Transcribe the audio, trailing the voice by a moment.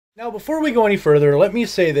Now, before we go any further, let me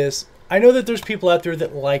say this. I know that there's people out there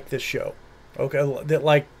that like this show. Okay, that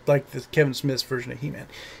like the Keven Smith's version of He-Man.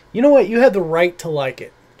 You know what? You have the right to like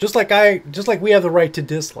it. Just like we have the right to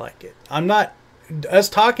dislike it. I'm not us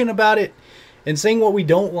talking about it and saying what we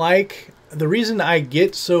don't like. The reason I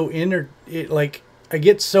get so into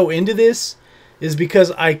this is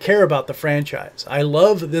because I care about the franchise. I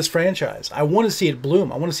love this franchise. I want to see it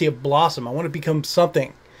bloom. I want to see it blossom. I want to become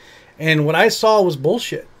something. And what I saw was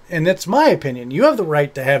bullshit. And that's my opinion. You have the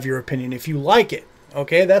right to have your opinion if you like it.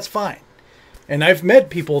 Okay, that's fine. And I've met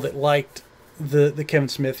people that liked the Keven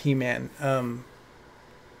Smith He-Man.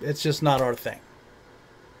 It's just not our thing.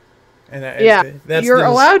 And you're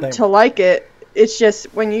allowed to like it. It's just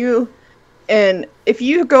if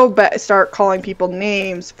you go back, start calling people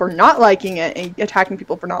names for not liking it and attacking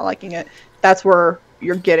people for not liking it, that's where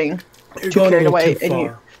you're getting too carried away,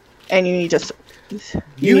 and you need to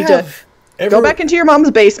go back into your mom's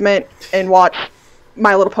basement and watch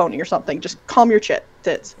My Little Pony or something. Just calm your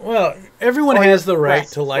tits. Well, everyone has the right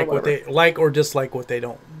to like what they like or dislike what they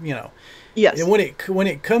don't. You know. Yes. And when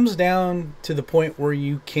it comes down to the point where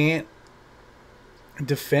you can't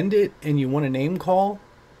defend it and you want a name call,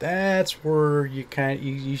 that's where you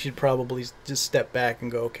should probably just step back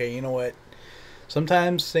and go, okay, you know what?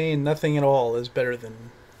 Sometimes saying nothing at all is better than,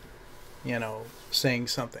 saying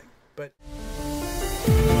something. But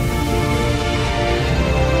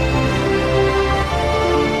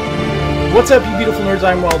what's up, you beautiful nerds?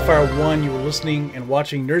 I'm Wildfire1. You were listening and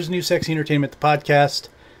watching Nerds New Sexy Entertainment, the podcast.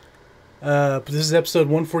 This is episode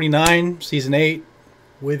 149, season 8.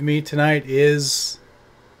 With me tonight is...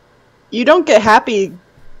 You don't get happy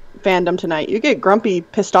fandom tonight. You get grumpy,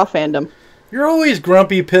 pissed off fandom. You're always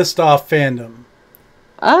grumpy, pissed off fandom.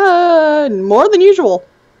 More than usual.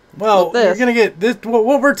 Well, you're going to get this.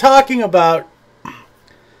 What we're talking about...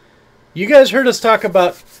 You guys heard us talk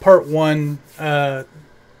about part 1.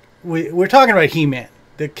 We're talking about He-Man.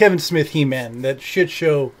 The Keven Smith He Man. That shit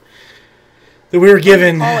show that we were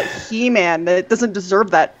given. Call it He-Man. It doesn't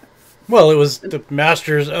deserve that. Well, it was the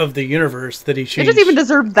Masters of the Universe that he changed. It doesn't even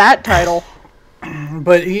deserve that title.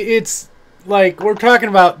 But it's like, we're talking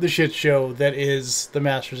about the shit show that is the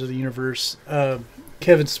Masters of the Universe.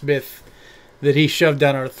 Keven Smith that he shoved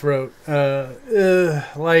down our throat.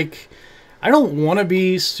 Like, I don't want to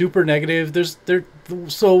be super negative.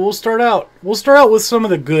 So we'll start out with some of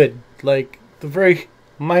the good, like the very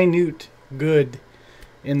minute good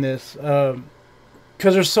in this, because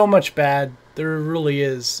there's so much bad. There really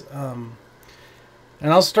is. And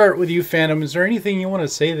I'll start with you, Fandom. Is there anything you want to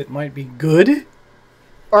say that might be good?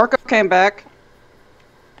 Orko came back.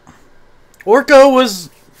 Orko was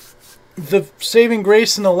the saving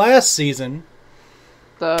grace in the last season.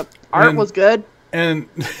 The art was good. And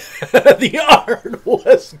the art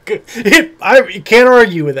was good. You can't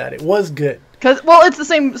argue with that. It was good. Well, it's the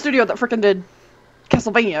same studio that frickin' did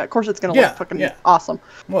Castlevania. Of course it's going to look fucking awesome.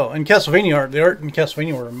 Well, in Castlevania the art in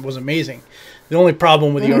Castlevania was amazing. The only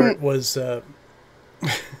problem with the art was... the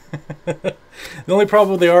only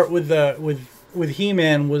problem with the art with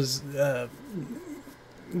He-Man was the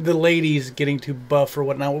ladies getting too buff or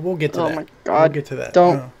whatnot. We'll get to that. Oh my god. We'll get to that.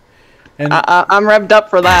 Don't. And I'm revved up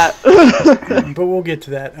for that. But we'll get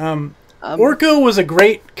to that. Orko was a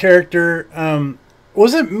great character.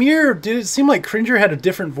 Was it me, or did it seem like Cringer had a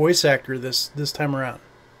different voice actor this time around?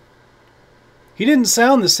 He didn't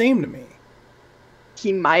sound the same to me.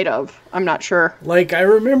 He might have. I'm not sure. Like, I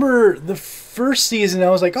remember the first season, I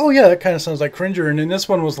was like, oh yeah, that kind of sounds like Cringer. And then this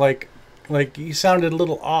one was like he sounded a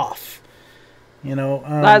little off.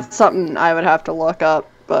 That's something I would have to look up.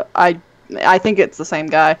 But I think it's the same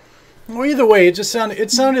guy. Well, either way, it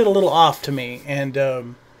sounded a little off to me, and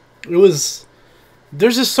it was.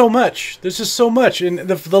 There's just so much. And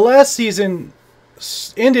the last season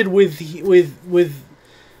ended with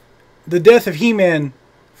the death of He-Man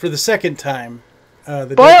for the second time.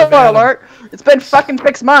 Spoiler alert! It's been fucking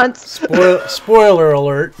 6 months. Spoiler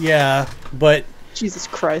alert! Yeah, but Jesus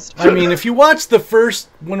Christ! I mean, if you watch the first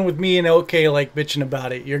one with me and OK like bitching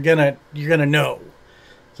about it, you're gonna know.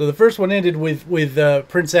 So the first one ended with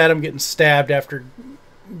Prince Adam getting stabbed after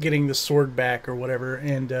getting the sword back or whatever,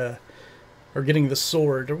 and or getting the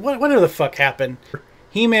sword or whatever the fuck happened.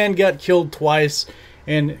 He-Man got killed twice,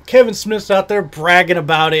 and Keven Smith's out there bragging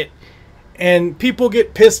about it, and people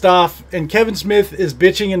get pissed off, and Keven Smith is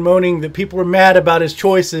bitching and moaning that people are mad about his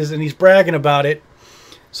choices, and he's bragging about it.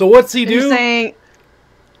 So what's he do? He's saying,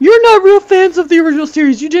 you're not real fans of the original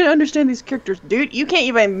series. You didn't understand these characters. Dude, you can't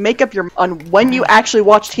even make up your mind on when you actually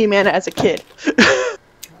watched He-Man as a kid.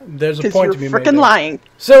 There's a point to be made. Because you're freaking lying.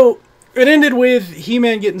 So, it ended with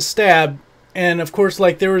He-Man getting stabbed, and of course,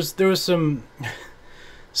 like, there was some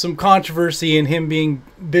some controversy and him being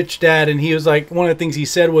bitched at, and he was like, one of the things he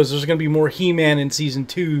said was there's going to be more He-Man in season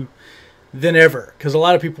 2 than ever, because a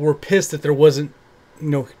lot of people were pissed that there wasn't,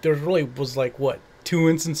 there really was like, what, 2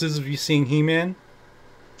 instances of you seeing He-Man?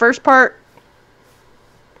 First part,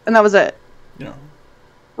 and that was it.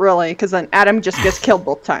 Really, because then Adam just gets killed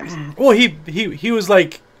both times. Well, he was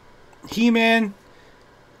like He-Man,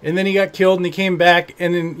 and then he got killed, and he came back,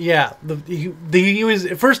 and then he was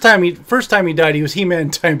first time he died. He was He-Man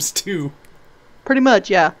times 2. Pretty much,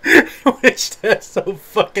 yeah. Which that's so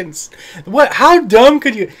fucking. What? How dumb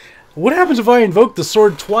could you? What happens if I invoke the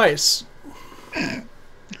sword twice?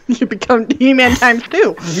 You become He-Man times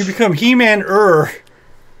 2. You become He-Man.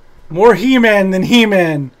 More He-Man than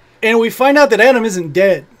He-Man. And we find out that Adam isn't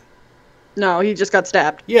dead. No, he just got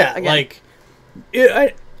stabbed. Yeah, again. like...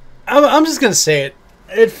 I'm just going to say it.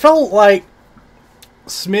 It felt like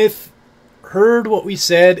Smith heard what we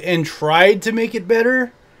said and tried to make it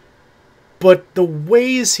better. But the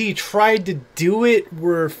ways he tried to do it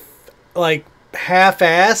were, like,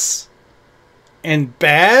 half-ass and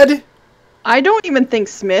bad. I don't even think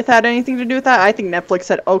Smith had anything to do with that. I think Netflix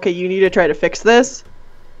said, okay, you need to try to fix this.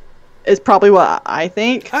 Is probably what I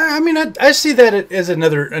think. I mean, I see that as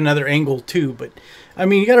another angle too. But I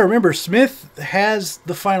mean, you got to remember, Smith has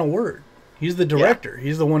the final word. He's the director. Yeah.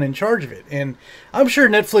 He's the one in charge of it, and I'm sure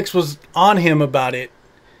Netflix was on him about it.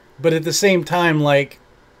 But at the same time, like,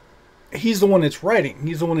 he's the one that's writing.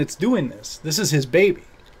 He's the one that's doing this. This is his baby.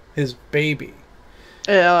 His baby.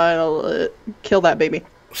 Yeah, I'll kill that baby.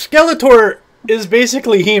 Skeletor is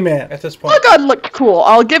basically He-Man at this point. Oh God, looked cool.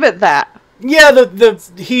 I'll give it that. Yeah,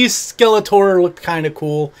 he's Skeletor looked kind of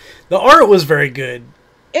cool. The art was very good.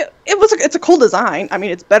 It's a cool design. I mean,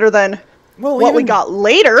 it's better than what we got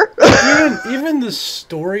later. even the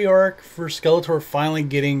story arc for Skeletor finally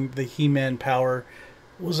getting the He-Man power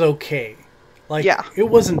was okay. Like, it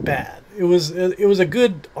wasn't bad. It was a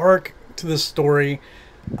good arc to the story.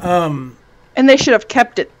 And they should have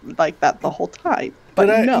kept it like that the whole time.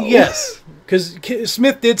 But no. Yes, because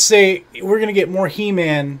Smith did say we're going to get more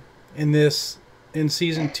He-Man in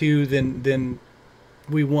season 2 than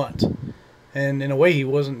we want, and in a way he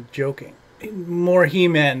wasn't joking. More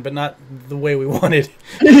He-Man, but not the way we wanted.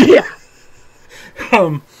 Yeah.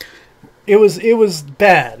 It was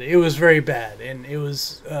bad. It was very bad, and it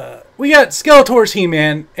was. We got Skeletor's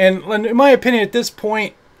He-Man, and in my opinion, at this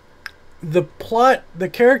point, the plot, the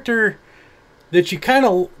character that you kind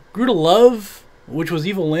of grew to love, which was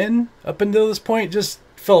Evil Lynn, up until this point, just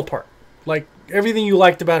fell apart. Like, everything you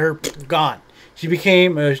liked about her, gone. She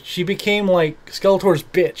became like Skeletor's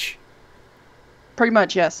bitch. Pretty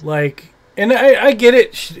much, yes. Like, and I get it.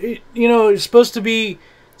 It's supposed to be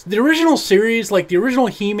the original series, like the original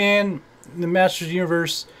He-Man, the Masters of the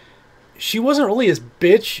Universe. She wasn't really his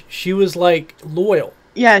bitch. She was like loyal.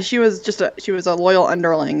 Yeah, she was a loyal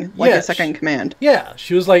underling, like a second in command. Yeah,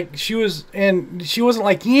 she wasn't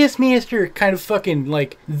like, yes, master, kind of fucking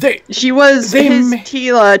like She was his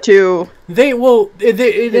Tila to.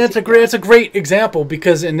 That's a great example,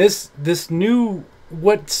 because in this new,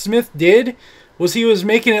 what Smith did was he was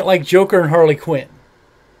making it like Joker and Harley Quinn.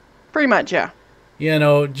 Pretty much, yeah.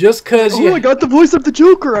 Just because I got the voice of the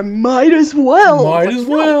Joker, I might as well.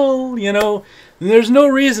 There's no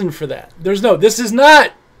reason for that. This isn't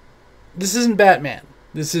Batman.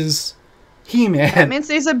 This is He-Man. Batman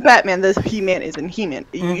stays a Batman. The He-Man isn't He-Man.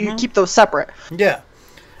 You keep those separate. Yeah.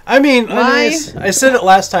 I mean, I said it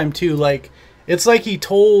last time too. Like, it's like he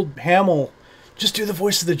told Hamill, just do the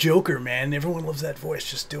voice of the Joker, man. Everyone loves that voice.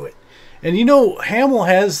 Just do it. And Hamill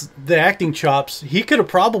has the acting chops. He could have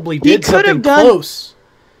probably did something close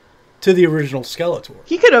to the original Skeletor.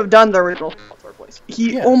 He could have done the original Skeletor voice.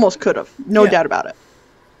 He almost could have, no doubt about it.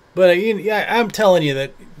 But I'm telling you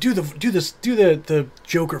that do the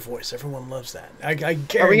Joker voice. Everyone loves that. I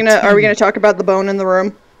guarantee. Are we gonna talk about the bone in the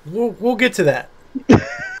room? We'll get to that.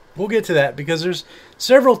 We'll get to that, because there's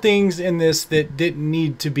several things in this that didn't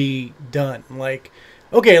need to be done. Like,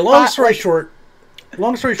 okay, long story short.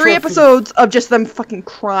 3 episodes of just them fucking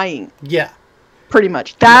crying. Yeah. Pretty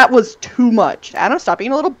much. That was too much. Adam, stop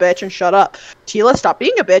being a little bitch and shut up. Tila, stop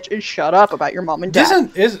being a bitch and shut up about your mom and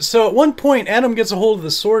dad. So at one point, Adam gets a hold of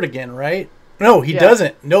the sword again, right? No, he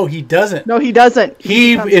doesn't. No, he doesn't.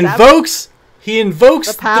 He invokes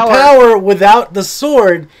the power without the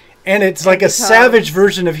sword, and it's like a savage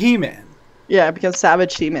version of He-Man. Yeah, it becomes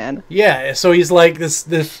Savage He-Man. Yeah, so he's like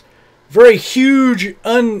this very huge,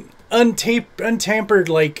 untampered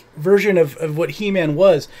like version of what He-Man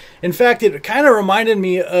was. In fact, it kind of reminded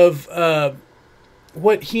me of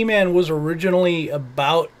what He-Man was originally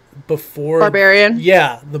about before. Barbarian?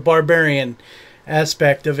 Yeah, the barbarian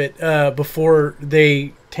aspect of it, before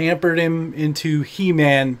they tampered him into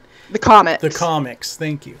He-Man. The comics. The comics.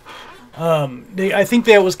 Thank you. I think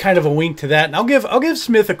that was kind of a wink to that, and I'll give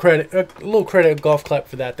Smith a little credit, a golf clap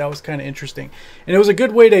for that. That was kind of interesting, and it was a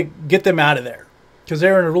good way to get them out of there because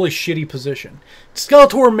they were in a really shitty position.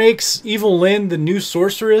 Skeletor makes Evil Lyn the new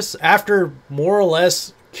sorceress after more or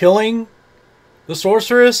less killing the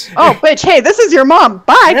sorceress. Oh, bitch! Hey, this is your mom.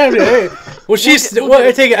 Bye. Hey. Well,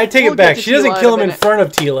 I take it back. She doesn't kill him in front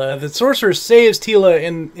of Teela. The sorceress saves Teela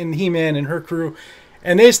and He-Man and her crew,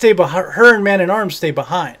 and they stay behind. Her and Man-at-Arms stay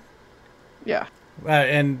behind. Yeah.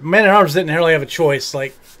 And Man-at-Arms didn't really have a choice.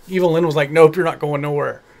 Like, Evil Lyn was like, nope, you're not going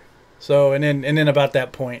nowhere. So, and then about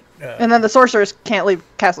that point. And then the sorceress can't leave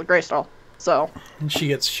Castle Grayskull. So. And she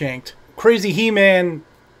gets shanked. Crazy He-Man,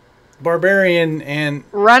 Barbarian, and...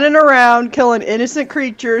 running around, killing innocent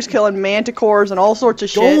creatures, killing manticores and all sorts of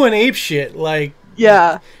shit. Going apeshit, like...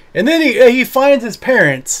 Yeah. And then he finds his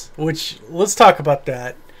parents, which, let's talk about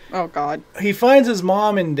that. Oh, God. He finds his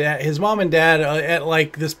mom and dad at,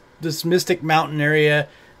 like, this mystic mountain area,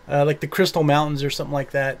 like the Crystal Mountains or something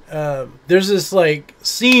like that. There's this like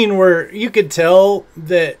scene where you could tell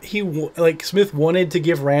that Smith wanted to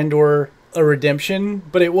give Randor a redemption,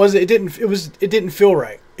 but it didn't feel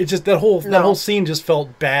right. It just that whole scene just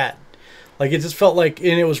felt bad. Like it just felt like,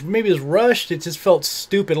 and it was rushed. It just felt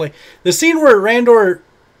stupid. Like the scene where Randor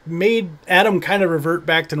made Adam kind of revert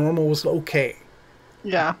back to normal was okay.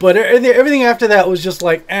 Yeah. But everything after that was just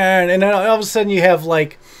like, and then all of a sudden you have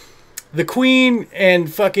like the Queen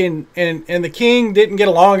and fucking and the King didn't get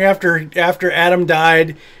along after Adam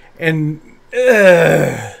died, and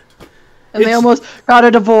they almost got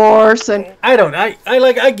a divorce. And I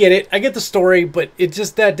get it. I get the story, but it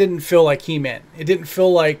just that didn't feel like He-Man. It didn't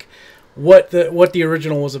feel like what the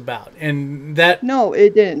original was about, and that no,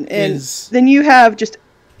 it didn't. And then you have just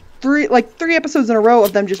three episodes in a row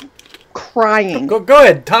of them just crying. Go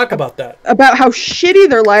ahead, talk about that. About how shitty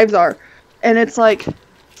their lives are, and it's like.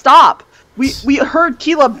 Stop. We heard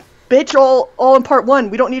Teela bitch all in part 1.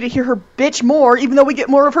 We don't need to hear her bitch more, even though we get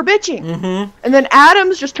more of her bitching. Mm-hmm. And then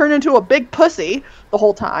Adam's just turned into a big pussy the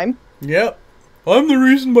whole time. Yep. I'm the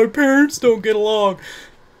reason my parents don't get along.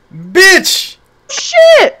 Bitch!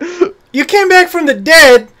 Shit! You came back from the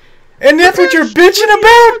dead, and that's what you're bitching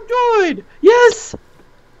about? Good. Yes.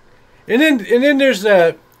 And then there's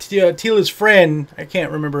Teela's friend. I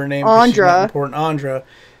can't remember her name. Andra. Important, Andra.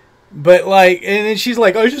 But like, and then she's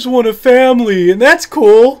like, I just want a family, and that's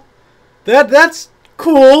cool. That's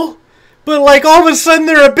cool. But like, all of a sudden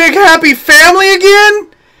they're a big happy family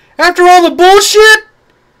again? After all the bullshit?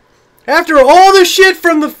 After all the shit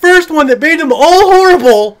from the first one that made them all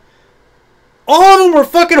horrible? All of them were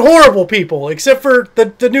fucking horrible people, except for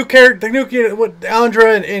the new character,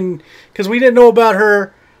 Andra, and because we didn't know about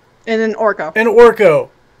her. And then Orko.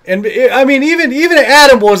 And I mean, even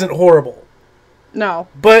Adam wasn't horrible. No.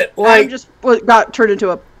 But, like... Adam just got turned into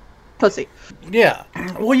a pussy. Yeah.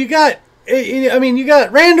 Well, you got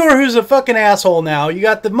Randor, who's a fucking asshole now. You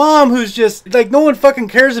got the mom, who's just, like, no one fucking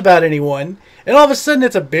cares about anyone. And all of a sudden,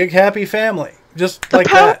 it's a big, happy family. Just like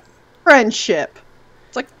that. Friendship.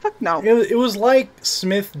 It's like, fuck no. It was like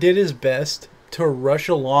Smith did his best to rush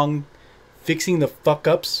along fixing the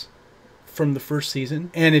fuck-ups from the first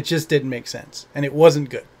season. And it just didn't make sense. And it wasn't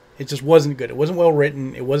good. It just wasn't good. It wasn't well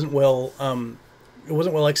written. It wasn't well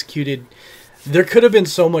executed. There could have been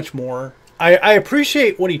so much more. I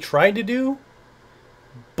appreciate what he tried to do,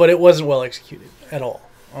 but it wasn't well executed at all.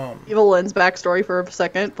 Evil Lyn's backstory for a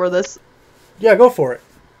second for this. Yeah, go for it.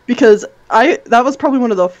 Because that was probably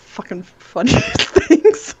one of the fucking funniest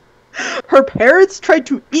things. Her parents tried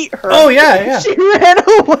to eat her. Oh, yeah. She ran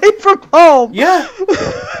away from home. Yeah.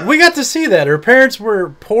 We got to see that. Her parents were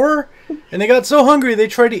poor, and they got so hungry they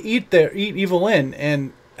tried to eat Evil Lyn,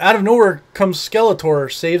 and out of nowhere comes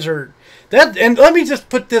Skeletor, saves her. And let me just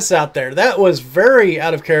put this out there. That was very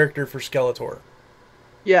out of character for Skeletor.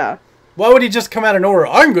 Yeah. Why would he just come out of nowhere?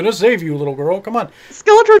 I'm going to save you, little girl. Come on.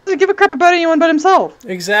 Skeletor doesn't give a crap about anyone but himself.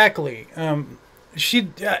 Exactly. I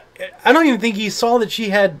don't even think he saw that she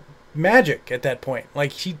had magic at that point.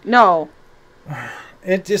 No.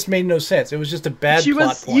 It just made no sense. It was just a bad plot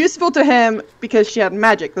point. She was useful to him because she had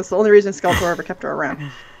magic. That's the only reason Skeletor ever kept her around.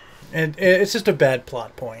 And it's just a bad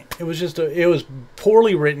plot point. It was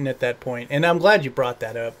poorly written at that point, and I'm glad you brought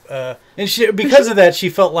that up. And because of that, she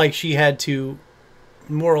felt like she had to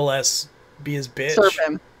more or less be his bitch. Serve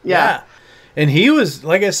him. Yeah. And he was,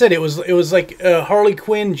 like I said, it was like a Harley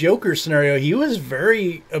Quinn Joker scenario. He was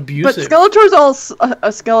very abusive. But Skeletor's all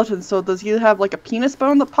a skeleton, so does he have like a penis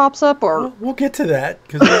bone that pops up, or? We'll get to that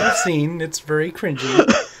because there's a scene that's very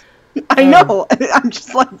cringy. I I know. I'm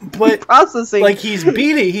just like processing. Like he's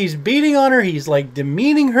beating on her. He's like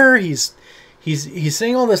demeaning her. He's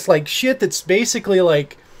saying all this like shit that's basically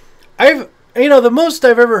like, the most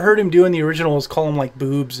I've ever heard him do in the original was call him like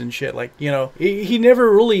boobs and shit. Like, he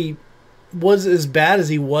never really was as bad as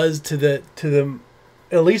he was to the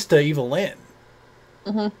at least to Eva Lynn.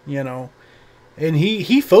 Mm-hmm. And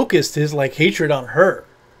he focused his like hatred on her.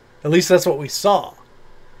 At least that's what we saw.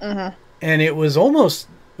 Mm-hmm. And it was almost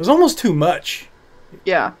too much.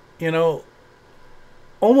 Yeah.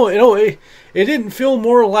 Almost, it didn't feel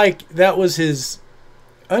more like that was his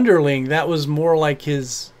underling. That was more like it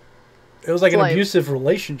was like an abusive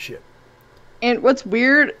relationship. And what's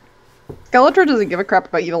weird, Skeletor doesn't give a crap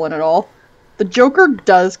about Eva Lynn at all. The Joker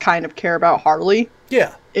does kind of care about Harley.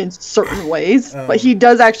 Yeah. In certain ways. But he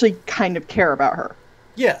does actually kind of care about her.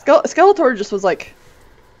 Yeah. Skeletor just was like...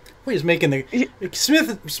 Well, he's making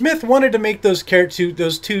Smith wanted to make those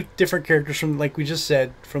two different characters from, like we just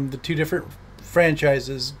said, from the two different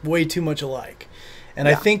franchises way too much alike. And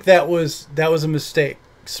I think that was a mistake.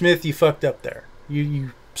 Smith, you fucked up there.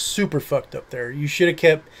 You super fucked up there. You should have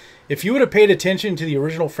kept... If you would have paid attention to the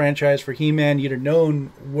original franchise for He-Man, you'd have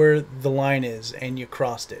known where the line is, and you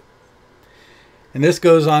crossed it. And this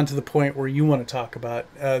goes on to the point where you want to talk about.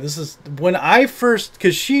 This is when I first...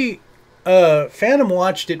 Because Fandom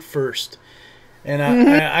watched it first. And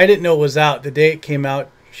I didn't know it was out. The day it came out,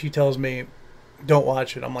 she tells me, don't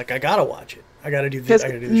watch it. I'm like, I gotta watch it. I gotta do this. I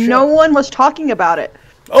gotta do the show. No one was talking about it.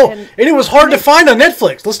 Oh, and it was hard to find on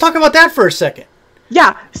Netflix. Let's talk about that for a second.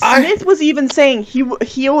 Yeah, Smith was even saying he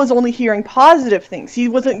was only hearing positive things. He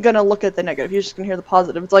wasn't gonna look at the negative. He was just gonna hear the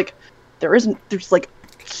positive. It's like there's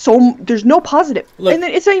no positive. Look, and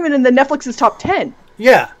then it's not even in the Netflix's top 10.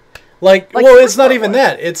 Yeah. Well, it's not even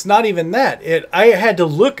that. It's not even that. I had to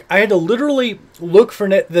literally look for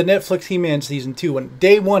the Netflix He-Man season 2 when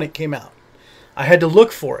day 1 it came out. I had to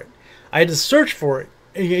look for it. I had to search for it.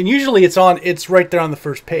 And usually it's right there on the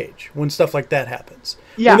first page when stuff like that happens.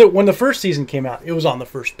 Yeah. When the first season came out, it was on the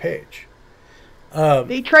first page.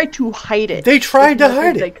 They tried to hide it. They tried to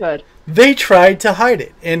hide it. They could. They tried to hide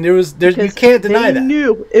it, and you can't deny that. They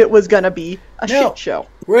knew it was gonna be a shit show.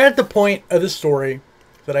 We're at the point of the story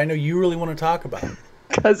that I know you really want to talk about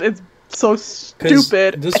because it's so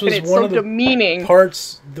stupid. This was one of the demeaning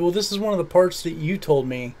parts. Well, this is one of the parts that you told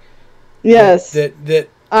me. Yes. That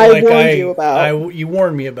I warned you about. You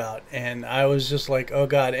warned me about, and I was just like, oh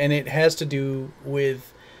god. And it has to do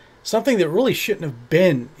with something that really shouldn't have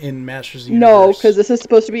been in Masters of the Universe. No, because this is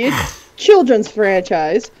supposed to be a children's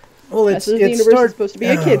franchise. Well, Masters of the Universe is supposed to be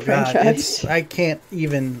a kid franchise. I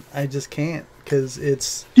just can't, because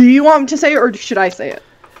it's... Do you want me to say it, or should I say it?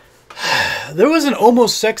 There was an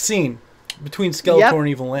almost sex scene between Skeletor and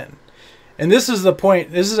Evil Lynn. And this is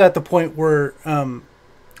at the point where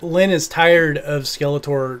Lynn is tired of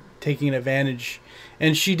Skeletor taking advantage,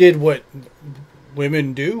 and she did what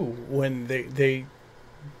women do when they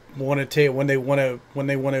want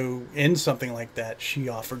to end something like that. She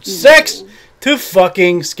offered sex to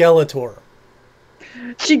fucking Skeletor.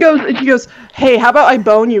 She goes, hey, how about I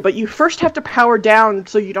bone you, but you first have to power down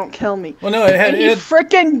so you don't kill me. Well, no, he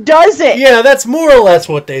frickin' does it. Yeah, that's more or less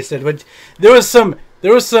what they said. But there was some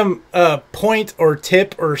point or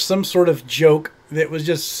tip or some sort of joke that was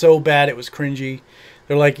just so bad it was cringy.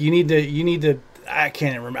 They're like, you need to. I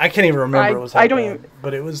can't even remember. It was. I don't even.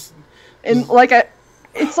 But it was. And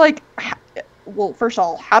it's like, well, first of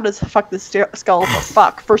all, how does this skeleton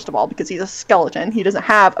fuck? First of all, because he's a skeleton, he doesn't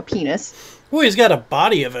have a penis. Well, he's got a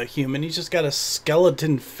body of a human. He's just got a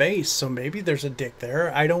skeleton face, so maybe there's a dick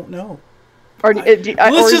there. I don't know. Let's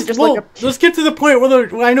get to the point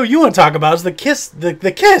where I know you want to talk about is the kiss. The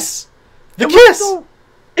kiss.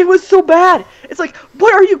 It was so bad. It's like,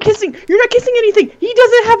 what are you kissing? You're not kissing anything. He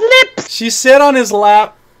doesn't have lips. She sat on his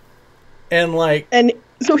lap, and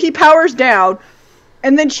so he powers down,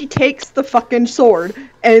 and then she takes the fucking sword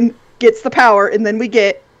and gets the power, and then we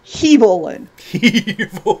get He-Man.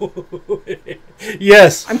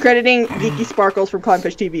 Yes. I'm crediting Geeky Sparkles from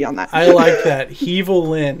Clownfish TV on that. I like that.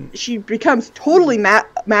 He-Man. She becomes totally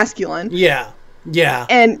masculine. Yeah. Yeah.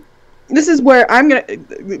 And this is where I'm going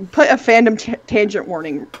to put a fandom tangent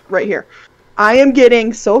warning right here. I am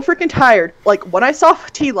getting so freaking tired. Like, when I saw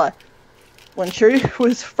Tila, when she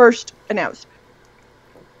was first announced,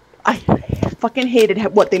 I fucking hated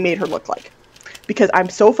what they made her look like. Because I'm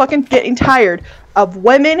so fucking getting tired of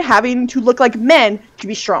women having to look like men to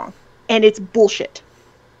be strong. And it's bullshit.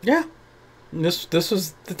 Yeah. This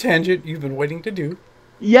was the tangent you've been waiting to do.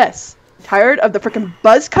 Yes. Tired of the freaking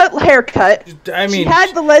buzz cut haircut. I mean, she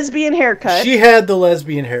had the lesbian haircut. She had the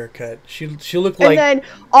lesbian haircut. She looked like... And then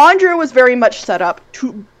Andrea was very much set up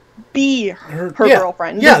to be her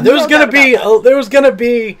girlfriend. Yeah, there was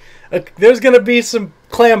gonna be some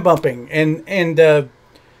clam bumping, and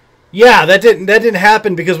yeah, that didn't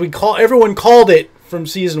happen because everyone called it from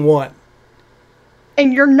season 1.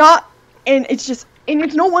 And you're not, and it's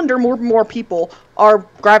no wonder more people are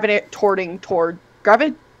gravitating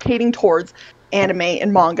towards anime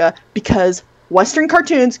and manga because Western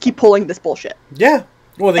cartoons keep pulling this bullshit. Yeah.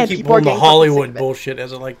 Well, they keep pulling the Hollywood bullshit,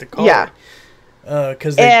 as I like to call it.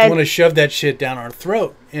 Because they want to shove that shit down our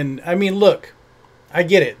throat. And, I mean, look, I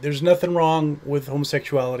get it. There's nothing wrong with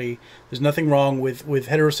homosexuality. There's nothing wrong with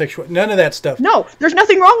heterosexual. None of that stuff. No, there's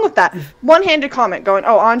nothing wrong with that. One-handed comment going,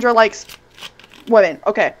 oh, Andra likes women.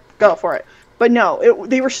 Okay, go for it. But no,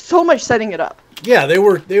 they were so much setting it up. Yeah, they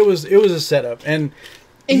were. It was a setup. And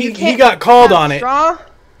he got called on it.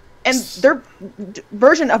 And their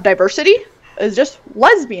version of diversity is just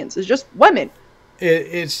lesbians. It's just women.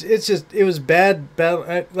 It was bad.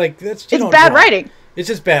 Like that's. It's bad writing. It's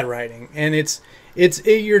just bad writing, and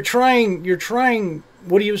you're trying.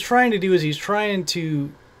 What he was trying to do is he's trying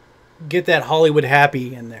to get that Hollywood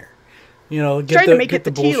happy in there. You know, trying to make it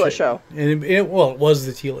the Tila show. And it was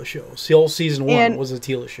the Tila show. The whole season 1 was the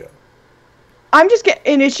Tila show. And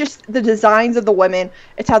it's just the designs of the women.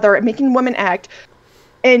 It's how they're making women act.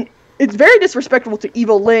 And it's very disrespectful to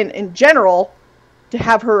Evil Lynn in general to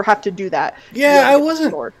have her have to do that. Yeah, I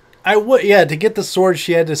wasn't. To get the sword,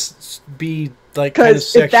 she had to be like kind of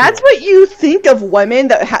sexual. If that's what you think of women,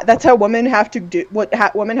 that's how women have to do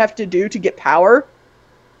women have to do to get power,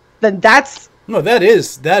 then that's that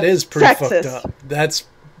is pretty sexist. Fucked up. That's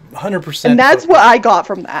 100%. And that's what I got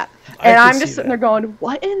from that. And I'm just sitting there going,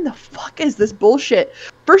 what in the fuck is this bullshit?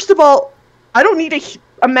 First of all, I don't need to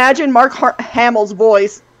imagine Mark Hamill's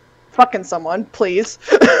voice fucking someone, please.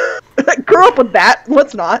 I grew up with that.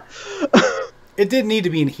 Let's not. It didn't need to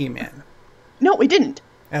be in He-Man. No, it didn't.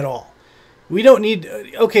 At all. We don't need...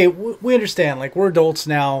 Okay, we understand. Like, we're adults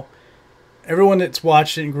now. Everyone that's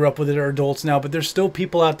watched it and grew up with it are adults now, but there's still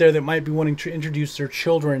people out there that might be wanting to introduce their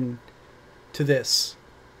children to this.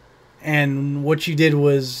 And what you did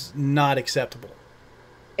was not acceptable.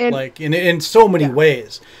 And, like, in so many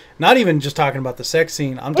ways. Not even just talking about the sex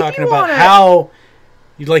scene. I'm talking about how,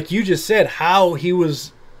 like you just said, how he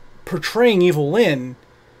was portraying Evil Lynn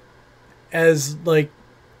as, like...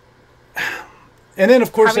 And then,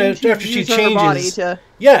 of course, after she changes...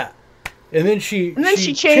 Yeah. And then she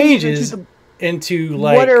changes into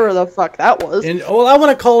like... Whatever the fuck that was. And, well, I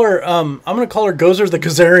want to call her... I'm going to call her Gozer the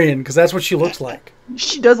Gozerian, because that's what she looks like.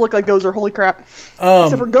 She does look like Gozer, holy crap.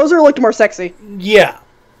 Except for Gozer looked more sexy. Yeah.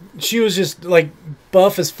 She was just, like,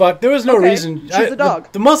 buff as fuck. There was no reason... She's a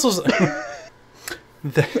dog. The muscles... I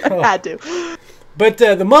had to. But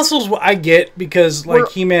the muscles I get because like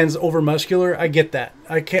He-Man's over muscular. I get that.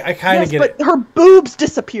 I kind of get it. But her boobs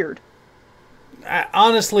disappeared.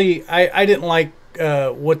 Honestly, I didn't like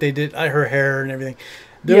what they did. Her hair and everything.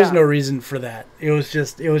 There was no reason for that. It was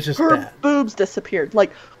just her bad. Boobs disappeared.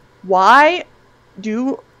 Like, why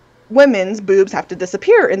do women's boobs have to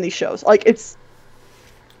disappear in these shows? Like, it's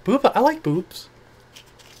I like boobs.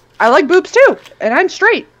 I like boobs too, and I'm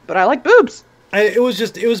straight, but I like boobs. It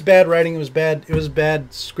was bad writing. It was bad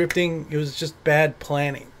scripting. It was just bad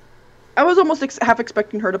planning. I was almost half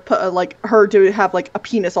expecting her to put her to have like a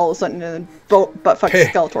penis all of a sudden and then butt fuck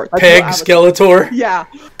Skeletor. Peg Skeletor. Yeah.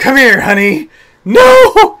 Come here, honey.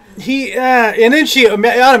 No. He and then she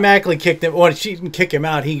automatically kicked him. Well, she didn't kick him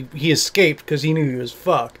out. He escaped because he knew he was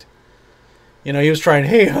fucked. You know, he was trying.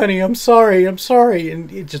 Hey, honey, I'm sorry, and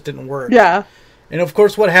it just didn't work. Yeah. And of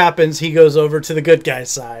course, what happens? He goes over to the good guy's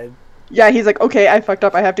side. Yeah, he's like, okay, I fucked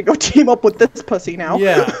up. I have to go team up with this pussy now.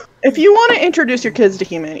 Yeah. If you want to introduce your kids to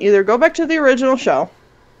He-Man, either go back to the original show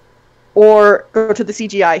or go to the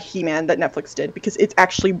CGI He-Man that Netflix did, because it's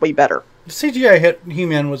actually way better. The CGI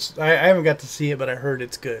He-Man was... I haven't got to see it, but I heard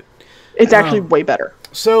it's good. It's actually way better.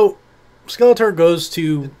 So, Skeletor goes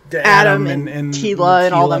to Adam and Tila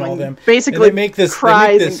and all them. Basically, and they make this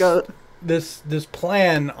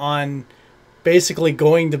plan on... basically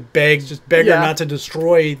going to beg her not to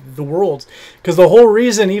destroy the worlds. Because the whole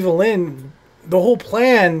reason Evil Lynn, the whole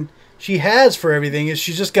plan she has for everything is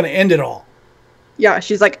she's just going to end it all. Yeah,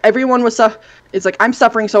 she's like, everyone was it's like, I'm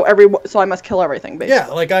suffering, so I must kill everything, basically.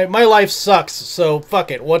 Yeah, like, my life sucks, so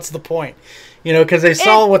fuck it, what's the point? You know, because they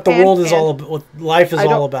saw what the world is all about, what life is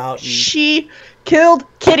all about. She killed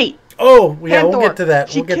Kitty. Oh, yeah, we'll get to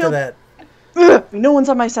that. We'll get to that. Ugh, no one's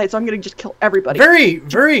on my side, so I'm gonna just kill everybody. Very,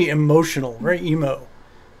 very emotional, very emo,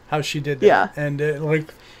 how she did that. Yeah, and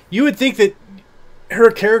like, you would think that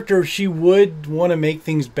her character, she would want to make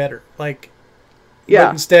things better. Like, Yeah.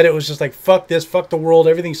 But instead, it was just like, fuck this, fuck the world.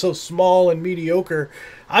 Everything's so small and mediocre.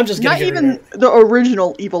 I'm just going to get rid of it. Not even the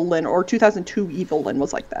original Evil Lynn or 2002 Evil Lynn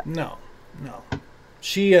was like that. No.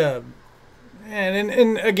 She,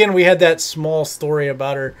 and again, we had that small story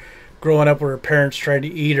about her growing up where her parents tried to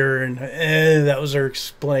eat her, and that was her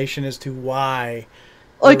explanation as to why.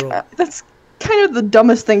 Like, that's kind of the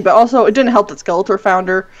dumbest thing, but also it didn't help that Skeletor found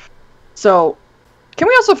her. So, can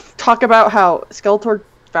we also talk about how Skeletor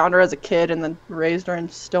found her as a kid and then raised her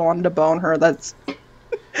and still wanted to bone her? That's...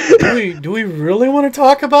 do we really want to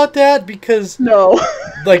talk about that? Because no,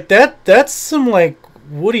 like that's some like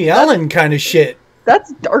Woody Allen kind of shit.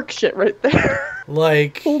 That's dark shit right there.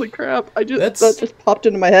 Like, holy crap! That just popped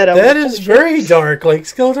into my head. That is very dark. Like,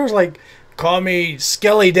 Skeletor's like, call me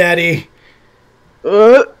Skelly Daddy.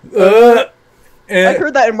 I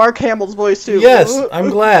heard that in Mark Hamill's voice too. Yes, I'm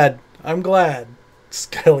glad.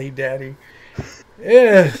 Skelly Daddy.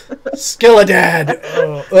 Yeah, Skeledad.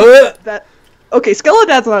 Okay,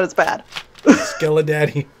 Skeledad's not as bad.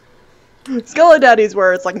 Skeledaddy. Skeledaddy's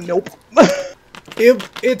where it's like, nope.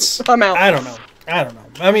 I'm out. I don't know.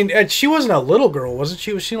 I mean, she wasn't a little girl, wasn't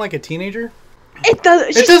she? Was she like a teenager? It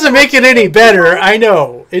doesn't make it any better. I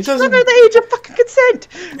know. It doesn't. She's under the age of fucking consent.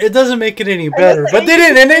 It doesn't make it any better. But they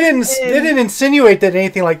didn't insinuate that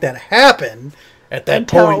anything like that happened at that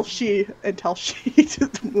point.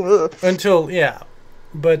 Until yeah.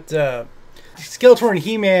 But Skeletor and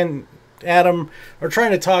He-Man, Adam, are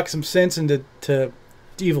trying to talk some sense into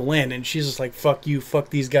Evil Lynn, and she's just like, fuck you, fuck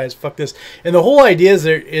these guys, fuck this. And the whole idea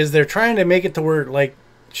is they're trying to make it to where like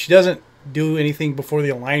she doesn't do anything before the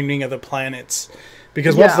aligning of the planets,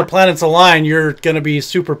 because once the planets align, you're going to be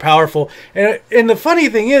super powerful. And the funny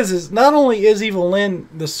thing is not only is Evil Lynn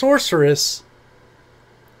the sorceress,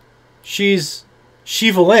 she's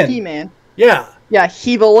Shiva Lynn. He-Man. Yeah. Yeah,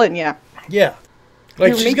 Evil Lynn, yeah. Yeah.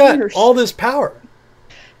 Like, she's got all this power.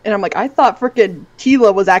 And I'm like, I thought frickin'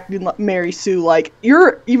 Tila was acting like Mary Sue. Like,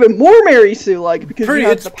 you're even more Mary Sue, like, because you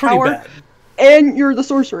have the power and you're the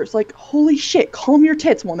sorceress. Like, holy shit, calm your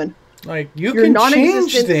tits, woman. Like, you're can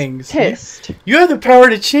change things. Pissed. You have the power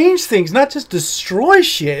to change things, not just destroy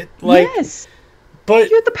shit. Like, yes. But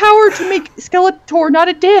you have the power to make Skeletor not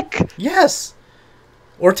a dick. Yes.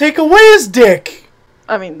 Or take away his dick.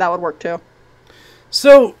 I mean, that would work too.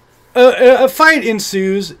 So, a fight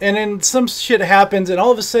ensues, and then some shit happens, and all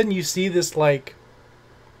of a sudden you see this, like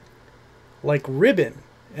ribbon.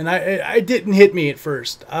 And I didn't hit me at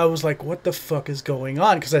first. I was like, what the fuck is going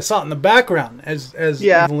on? Because I saw it in the background as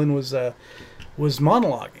Evelyn was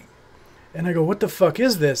monologuing. And I go, what the fuck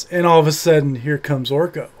is this? And all of a sudden, here comes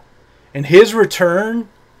Orko. And his return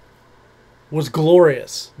was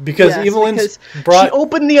glorious. Because Evelyn's she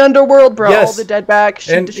opened the underworld, brought all the dead back.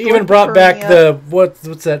 She and even brought back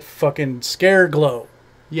what's that fucking Scare Glow.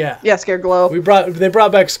 Yeah. Yeah, Scare Glow. They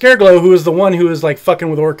brought back Scare Glow, who was the one who was like fucking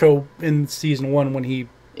with Orko in season 1 when he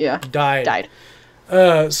died.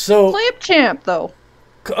 So Clamp Champ though.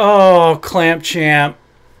 Oh, Clamp Champ.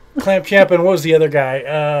 Clamp Champ, and what was the other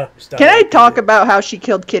guy? Can I talk about how she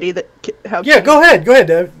killed Kitty? Go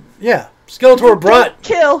ahead. Yeah. Skeletor brought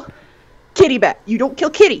kill Kitty back. You don't kill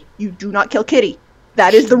Kitty. You do not kill Kitty.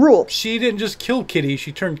 That is the rule. She didn't just kill Kitty,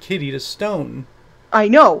 she turned Kitty to stone. I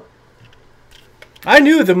know. I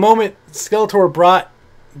knew the moment Skeletor brought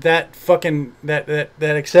that fucking that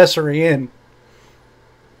accessory in,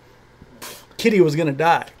 Kitty was gonna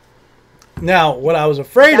die. Now, what I was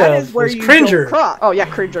afraid of was Cringer. Oh yeah,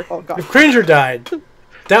 Cringer. Oh god. If Cringer died,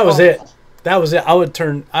 that was it. That was it.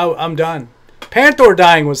 I'm done. Panther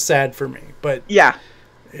dying was sad for me, but yeah.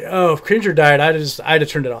 Oh, if Cringer died, I'd have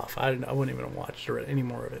turned it off. I wouldn't even watch any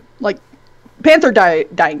more of it. Like, Panther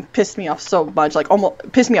dying pissed me off so much. Like,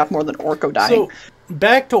 almost pissed me off more than Orko dying. So,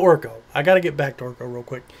 back to Orko. I gotta get back to Orko real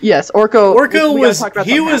quick. Yes, Orko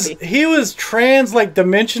he was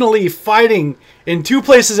dimensionally fighting in two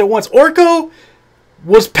places at once. Orko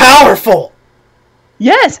was powerful.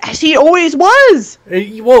 Yes, as he always was.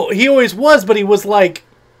 Well, he always was, but he was like,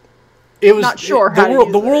 it was not sure.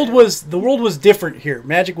 The world was different here.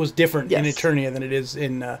 Magic was different in Eternia than it is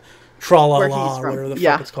in Tralala, or whatever the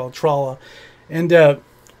fuck it's called, Trala. And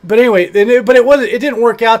but anyway, it didn't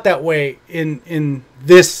work out that way in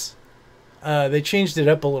this. They changed it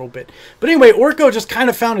up a little bit. But anyway, Orko just kind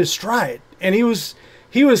of found his stride, and he was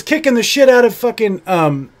kicking the shit out of fucking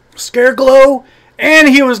Scareglow, and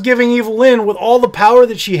he was giving Evil Lynn, with all the power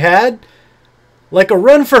that she had, like a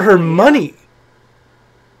run for her money.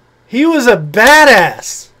 He was a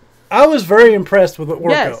badass. I was very impressed with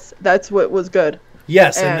Orko. Yes, that's what was good.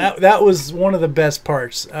 Yes, and that was one of the best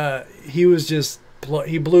parts. He was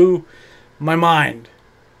he blew my mind,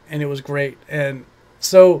 and it was great. And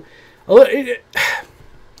so,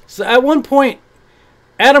 So at one point,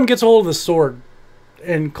 Adam gets a hold of the sword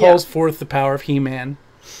and calls forth the power of He-Man.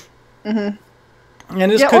 And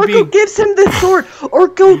this could be... Orko gives him the sword.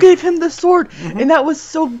 Orko gave him the sword. And that was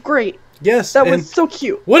so great. Yes. That was so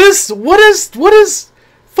cute. What does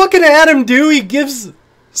fucking Adam do? He gives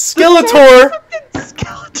Skeletor...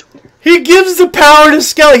 He gives the power to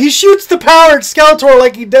Skeletor. He shoots the power at Skeletor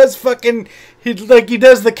like he does fucking... like he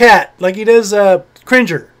does the cat. Like he does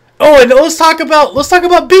Cringer. Oh, and let's talk about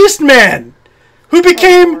Beastman, who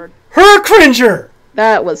became her Cringer.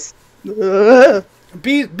 That was...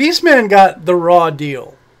 Beastman got the raw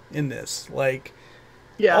deal in this. Like,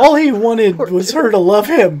 all he wanted was her to love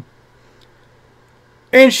him.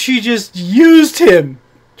 And she just used him,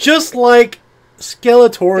 just like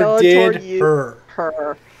Skeletor did her.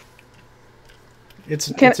 It's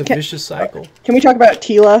a vicious cycle. Can we talk about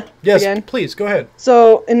Teela again? Yes, please, go ahead.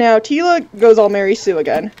 So, and now Teela goes all Mary Sue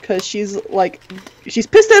again, because she's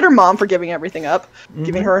pissed at her mom for giving everything up,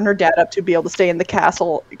 giving her and her dad up to be able to stay in the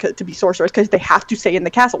castle, to be sorceress, because they have to stay in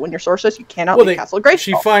the castle. When you're sorceress, you cannot leave Castle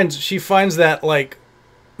Grayskull. She finds that, like,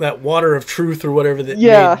 that water of truth or whatever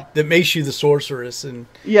that makes you the sorceress. And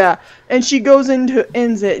she goes into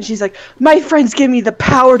ends it, and she's like, my friends give me the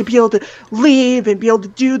power to be able to leave and be able to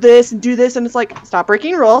do this, and it's like, stop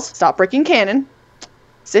breaking rules, stop breaking canon,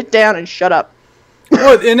 sit down and shut up.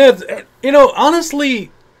 Well, and honestly,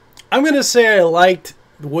 I'm gonna say I liked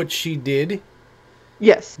what she did.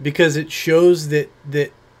 Yes, because it shows that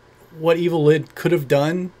what Evil Lid could have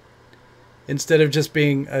done, instead of just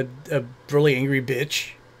being a really angry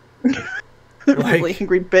bitch. Really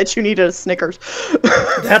angry bitch who needed a Snickers.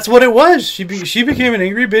 That's what it was. She became an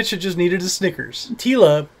angry bitch that just needed a Snickers.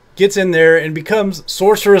 Teela gets in there and becomes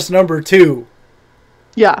sorceress number 2.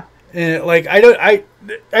 Yeah. And like I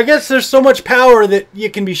guess there's so much power that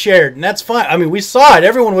you can be shared, and that's fine. I mean, we saw it.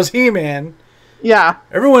 Everyone was He-Man. Yeah.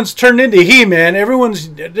 Everyone's turned into He-Man.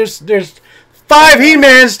 There's 5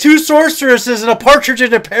 He-Mans, 2 sorceresses, and a partridge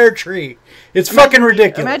in a pear tree. It's fucking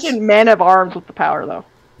ridiculous. Imagine Man of Arms with the power, though.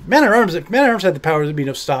 Man at Arms had the power, there'd be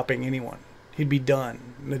no stopping anyone. He'd be done.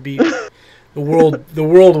 It'd be the world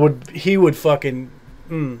would fucking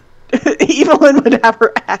Evelyn would have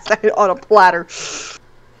her ass on a platter.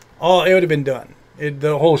 Oh, it would have been done.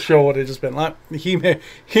 The whole show would have just been like He-Man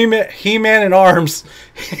in arms.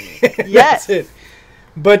 Yes. That's it.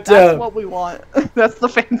 But that's what we want. That's the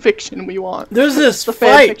fan fiction we want. There's this the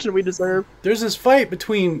fan fiction we deserve. There's this fight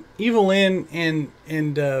between Evelyn and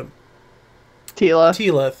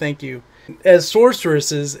Teela, thank you, as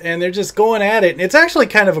sorceresses, and they're just going at it, and it's actually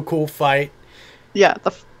kind of a cool fight. Yeah.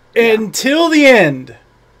 Until the end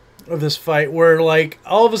of this fight, where like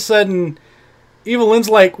all of a sudden, Evelyn's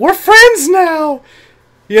like, "We're friends now,"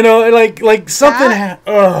 you know, like something.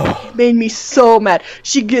 Made me so mad.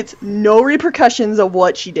 She gets no repercussions of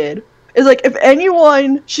what she did. It's like, if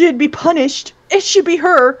anyone should be punished, it should be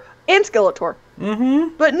her and Skeletor.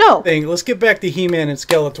 But no. Let's get back to He-Man and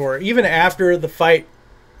Skeletor. Even after the fight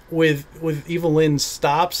with Evelyn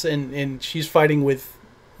stops and she's fighting with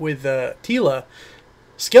Teela,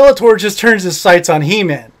 Skeletor just turns his sights on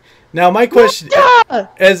He-Man. Now my question,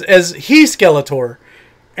 as he Skeletor,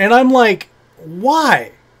 and I'm like,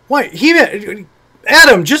 why? He-Man,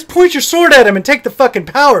 Adam, just point your sword at him and take the fucking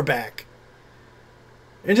power back,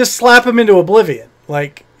 and just slap him into oblivion.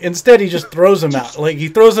 Like, instead he just throws him out. Like, he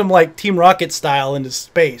throws him like Team Rocket style into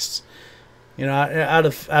space. You know, out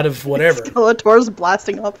of whatever. Skeletor's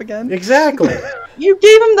blasting off again. Exactly. You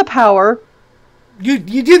gave him the power. You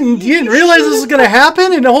didn't realize this was gonna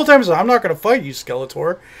happen, and the whole time he's like, I'm not gonna fight you,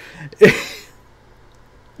 Skeletor.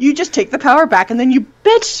 You just take the power back, and then you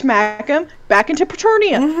bitch smack him back into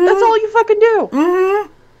Paternia. That's all you fucking do.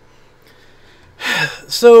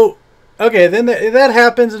 So, okay, then that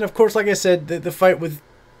happens, and of course, like I said, the fight with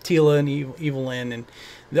Teela and Evelyn, and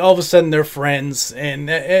all of a sudden they're friends, and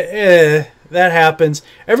that happens.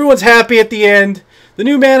 Everyone's happy at the end. The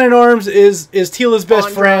new Man-at-Arms is Teela's best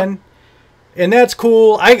friend, and that's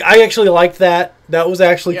cool. I actually liked that. That was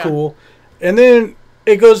actually cool. And then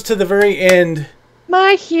it goes to the very end.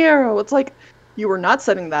 My hero. It's like, you were not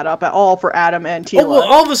setting that up at all for Adam and Teela. Oh, well,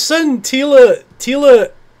 all of a sudden,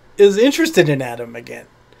 Teela is interested in Adam again.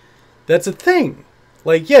 That's a thing.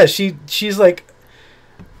 Like, yeah, she's like,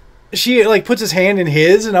 she like puts his hand in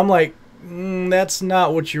his, and I'm like, that's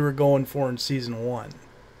not what you were going for in season 1.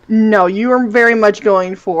 No, you were very much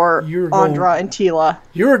going for Andra and Teela.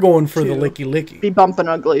 You were going for the licky. Be bumping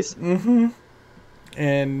uglies.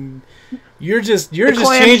 And you're just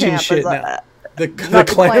changing shit now. The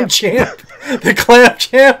clam champ. The clam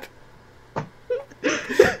champ.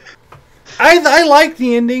 I like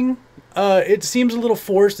the ending. it seems a little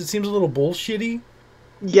forced. It seems a little bullshitty.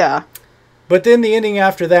 Yeah. But then the ending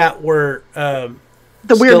after that, where the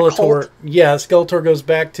weird cult. Yeah, Skeletor goes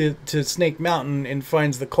back to Snake Mountain and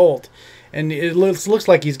finds the cult, and it looks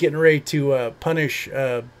like he's getting ready to punish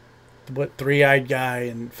Three-Eyed Guy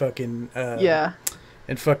and fucking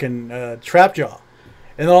and fucking Trapjaw,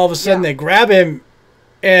 and then all of a sudden they grab him,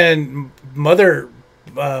 and Motherboard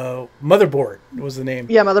was the name.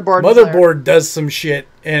 Yeah, Motherboard does some shit,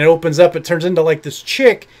 and it opens up. It turns into like this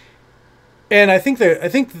chick. And I think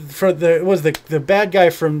the bad guy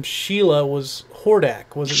from Sheila was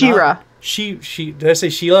Hordak, was it She-Ra. not? Did I say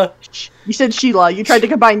Sheila? You said Sheila. You tried to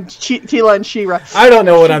combine Sheila and She-Ra. I don't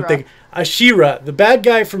know what I'm thinking. She-Ra. The bad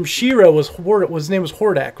guy from She-Ra was his name was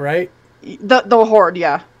Hordak, right? The Horde,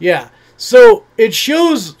 yeah. Yeah. So it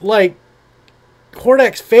shows like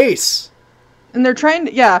Hordak's face. And they're trying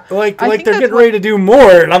to, yeah. Like they're getting ready to do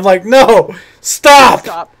more, and I'm like, no,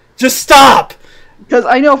 stop. Just stop. Because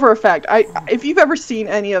I know for a fact, if you've ever seen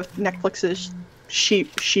any of Netflix's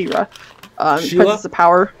She-Ra, Princess of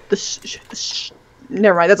Power,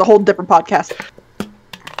 never mind, that's a whole different podcast.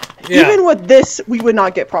 Yeah. Even with this, we would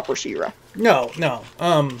not get proper She-Ra. No.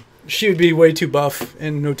 She would be way too buff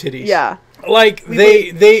and no titties. Yeah. Like,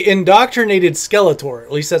 they indoctrinated Skeletor.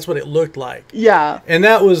 At least that's what it looked like. Yeah. And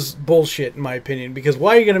that was bullshit, in my opinion. Because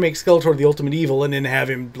why are you going to make Skeletor the ultimate evil and then have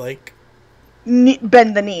him, like...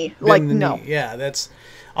 bend the knee. No. Yeah, that's...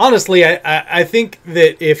 Honestly, I think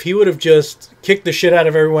that if he would have just kicked the shit out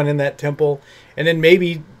of everyone in that temple, and then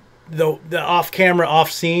maybe the off-camera,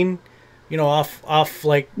 off-scene, off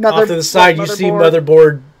to the side, you see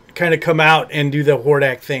Motherboard kind of come out and do the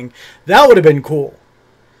Hordak thing. That would have been cool.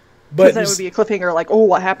 But then it would be a cliffhanger, like, oh,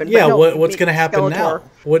 what happened? Yeah, what's going to happen now?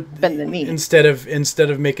 Bend the knee. Instead of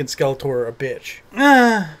making Skeletor a bitch.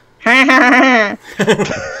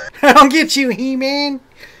 I'll get you, He-Man.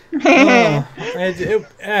 But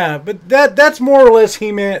that's more or less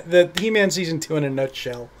He-Man. The He-Man season 2 in a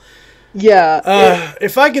nutshell. Yeah.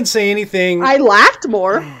 If I can say anything, I laughed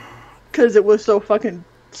more because it was so fucking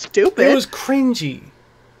stupid. It was cringy.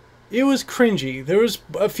 There was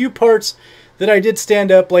a few parts that I did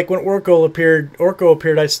stand up, like when Orko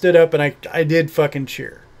appeared. I stood up and I did fucking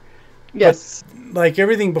cheer. Yes. But, like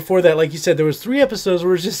everything before that, like you said, there was 3 episodes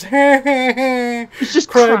where it's just it's just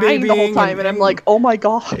crying the whole time, and I'm like, oh my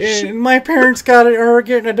gosh. And my parents are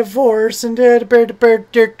getting a divorce and all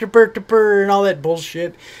that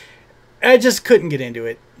bullshit. I just couldn't get into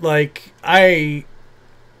it. Like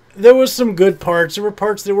there was some good parts. There were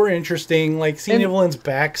parts that were interesting, like seeing Evelyn's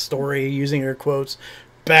backstory, using air quotes.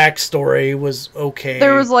 Backstory was okay.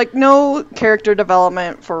 There was like no character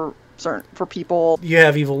development for people. You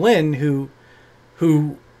have Evelyn who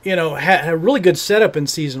had a really good setup in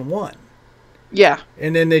season 1. Yeah.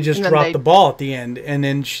 And then they just dropped the ball at the end, and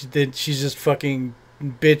then she's just fucking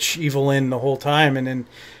bitch Evelyn the whole time, and then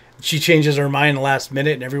she changes her mind last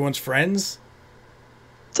minute and everyone's friends.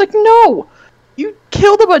 It's like, no! You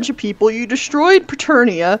killed a bunch of people, you destroyed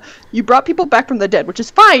Paternia, you brought people back from the dead, which is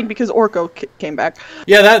fine because Orko came back.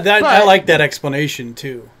 Yeah, I like that explanation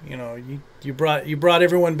too. You brought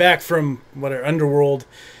everyone back from Underworld.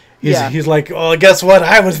 He's like, oh, guess what?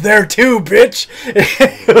 I was there too, bitch.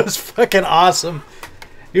 It was fucking awesome.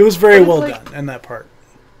 It was very well done in that part.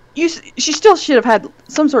 She still should have had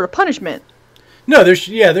some sort of punishment. No, there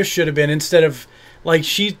should have been, instead of like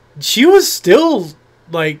she was still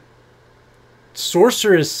like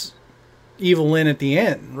sorceress Evelyn at the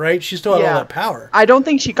end, right? She still had all that power. I don't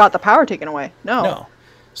think she got the power taken away. No.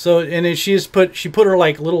 So, and then she put her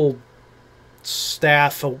like little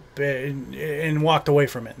staff and walked away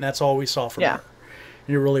from it, and that's all we saw from her.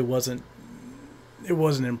 And it really wasn't. It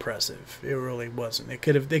wasn't impressive. It really wasn't. They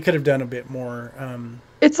could have done a bit more.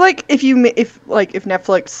 It's like if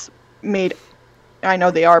Netflix made, I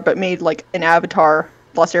know they are, but made like an Avatar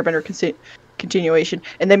Lost Airbender continuation,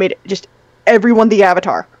 and they made just everyone the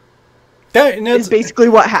Avatar. That's basically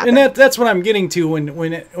what happened. And that's what I'm getting to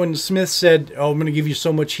when Smith said, "Oh, I'm going to give you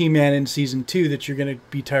so much He-Man in season 2 that you're going to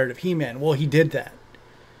be tired of He-Man." Well, he did that.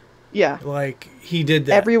 Yeah. Like he did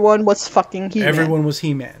that. Everyone was fucking He-Man. Everyone was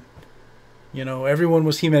He-Man. Everyone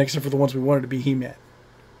was He-Man except for the ones we wanted to be He-Man.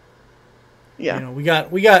 Yeah. We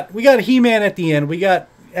got He-Man at the end. We got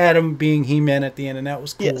Adam being He-Man at the end, and that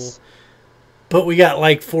was cool. Yes. But we got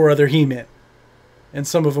like 4 other He-Men, and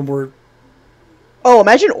some of them were. Oh,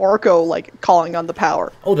 imagine Orko like calling on the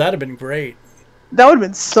power. Oh, that'd have been great. That would have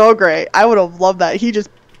been so great. I would have loved that. He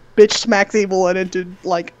just bitch smacks Evelyn into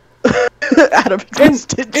like out of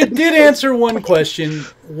existence. It did answer one question.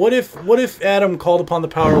 What if Adam called upon the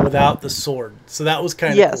power without the sword? So that was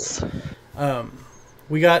kind of cool.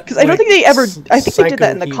 We got because I don't think they ever. I think they did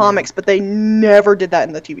that in the comics, but they never did that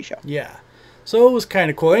in the TV show. Yeah, so it was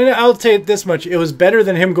kind of cool. And I'll say this much: it was better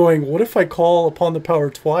than him going, "What if I call upon the power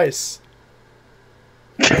twice?"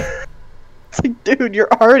 It's like, dude,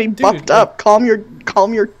 you're already buffed up. Calm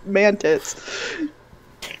your man tits.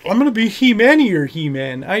 I'm gonna be He-Man-ier,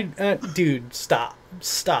 He-Man. Dude, stop.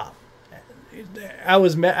 I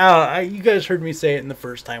was you guys heard me say it in the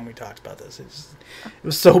first time we talked about this. It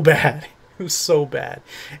was so bad. It was so bad.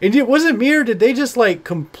 And it wasn't me, or did they just like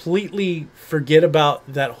completely forget about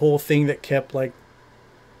that whole thing that kept like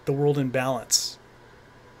the world in balance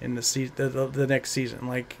in the next season?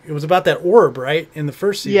 Like it was about that orb, right? In the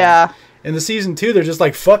first season. Yeah. In the season 2, they're just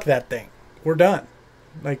like, fuck that thing. We're done.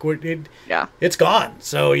 Like it's gone.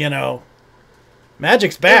 So,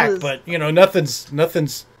 magic's back, but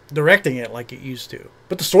nothing's directing it like it used to.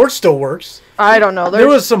 But the sword still works. I don't know. There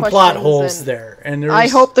was some plot holes there, and I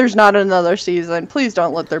hope there's not another season. Please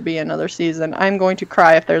don't let there be another season. I'm going to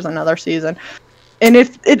cry if there's another season. And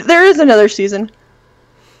if there is another season,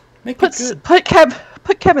 put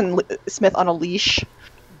Keven Smith on a leash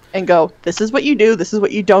and go, this is what you do, this is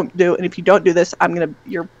what you don't do, and if you don't do this,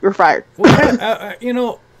 you're fired.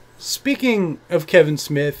 Well, speaking of Keven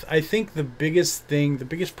Smith, I think the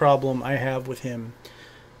biggest problem I have with him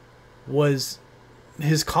was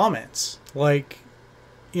his comments. Like,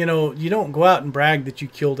 you don't go out and brag that you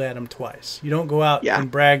killed Adam twice. You don't go out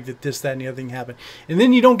and brag that this, that, and the other thing happened. And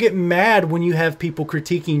then you don't get mad when you have people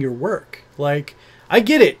critiquing your work. Like, I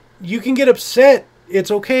get it. You can get upset. It's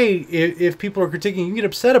okay if people are critiquing. You can get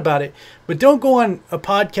upset about it. But don't go on a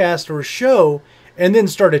podcast or a show and then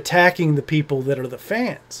start attacking the people that are the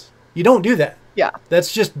fans. You don't do that. Yeah.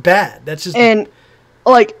 That's just bad. And,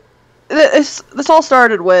 like, this all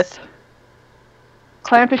started with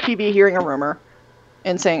Clownfish TV hearing a rumor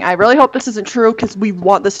and saying, I really hope this isn't true because we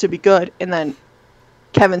want this to be good. And then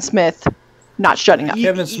Keven Smith not shutting up.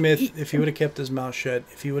 Keven Smith, if he would have kept his mouth shut,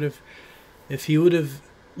 if he would have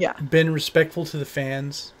been respectful to the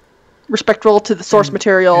fans, respectful to the source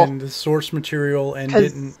material, and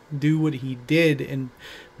didn't do what he did and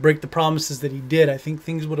break the promises that he did, I think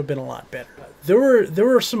things would have been a lot better. There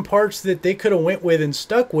were some parts that they could have went with and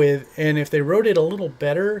stuck with, and if they wrote it a little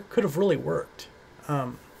better, could have really worked.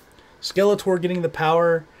 Skeletor getting the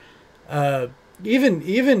power, even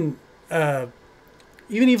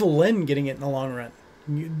Evil Lyn getting it in the long run.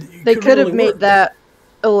 They could have made that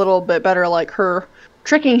a little bit better, like her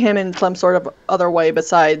tricking him in some sort of other way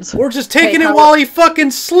besides... Or just taking it while he fucking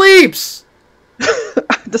sleeps!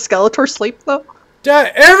 Does Skeletor sleep, though?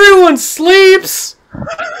 Everyone sleeps!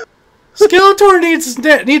 Skeletor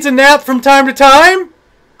needs a nap from time to time!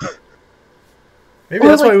 Maybe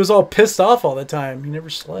that's why he was all pissed off all the time. He never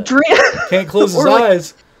slept. Can't close his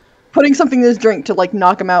eyes. Putting something in his drink to, like,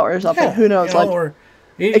 knock him out or something. Yeah, who knows?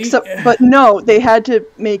 But no, they had to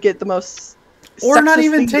make it the most... Or not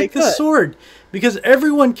even take the sword. Because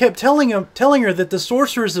everyone kept telling her that the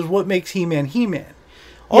sorceress is what makes He-Man He-Man.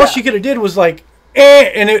 All she could have did was like,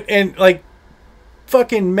 and like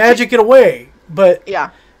fucking magic it away. But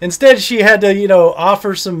instead she had to,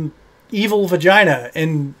 offer some evil vagina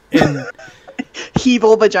and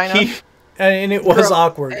evil vagina. And it was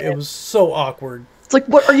awkward. It was so awkward. It's like,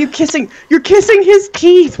 what are you kissing? You're kissing his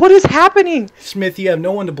teeth. What is happening? Smith, you have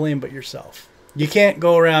no one to blame but yourself. You can't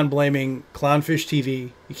go around blaming Clownfish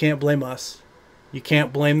TV. You can't blame us. You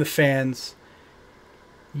can't blame the fans.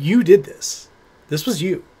 You did this. This was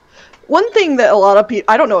you. One thing that a lot of people,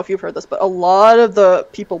 I don't know if you've heard this, but a lot of the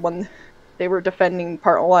people, when they were defending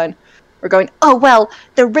Part 1, were going, oh, well,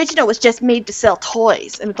 the original was just made to sell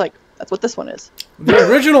toys. And it's like, that's what this one is. The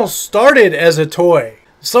original started as a toy.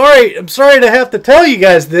 I'm sorry to have to tell you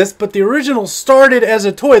guys this, but the original started as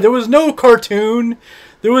a toy. There was no cartoon.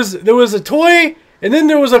 There was a toy, and then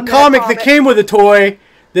there was a comic that came with a toy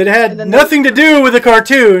that had nothing to do with the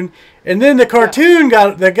cartoon. And then the cartoon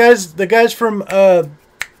got the guys from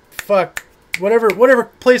whatever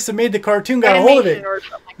place that made the cartoon got a hold of it.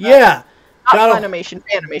 Yeah. Fanimation.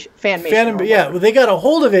 Yeah, well, they got a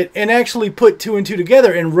hold of it and actually put 2 and 2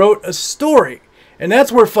 together and wrote a story. And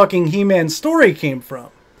that's where fucking He-Man's story came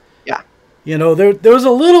from. Yeah. There was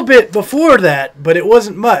a little bit before that, but it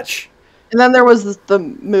wasn't much. And then there was the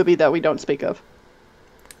movie that we don't speak of.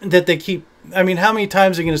 That they keep... I mean, how many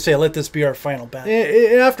times are you going to say, let this be our final battle?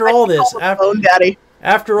 After all this... Bone Daddy.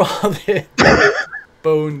 After all this...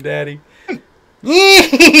 Bone Daddy.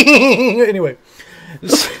 Anyway.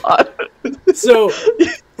 So...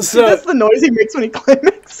 That's the noise he makes when he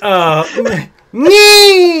climax.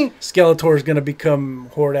 Skeletor's going to become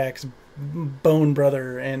Hordak's bone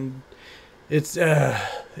brother, and it's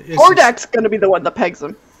Hordak's going to be the one that pegs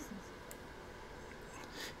him.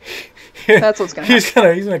 That's what's gonna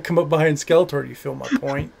happen. He's gonna come up behind Skeletor. You feel my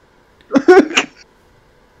point?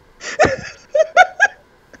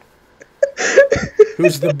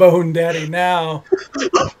 Who's the Bone Daddy now?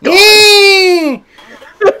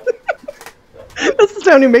 That's the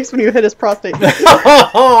sound he makes when you hit his prostate. Not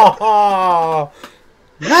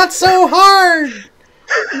so hard.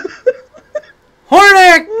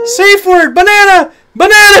 Hornak, safe word, banana.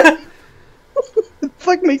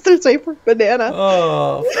 Fuck makes her safe word, banana.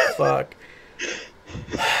 Oh fuck.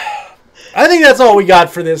 I think that's all we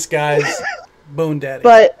got for this, guys. Bone Daddy.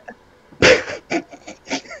 But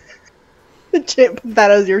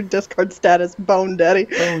that is your Discord status, Bone Daddy.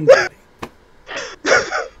 Bone Daddy.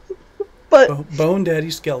 But Bone Daddy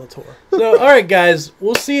Skeletor. So, all right, guys,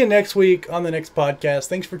 we'll see you next week on the next podcast.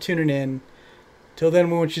 Thanks for tuning in. Till then,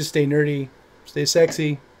 we want you to stay nerdy, stay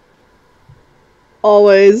sexy.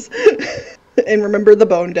 Always. And remember the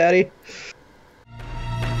Bone Daddy.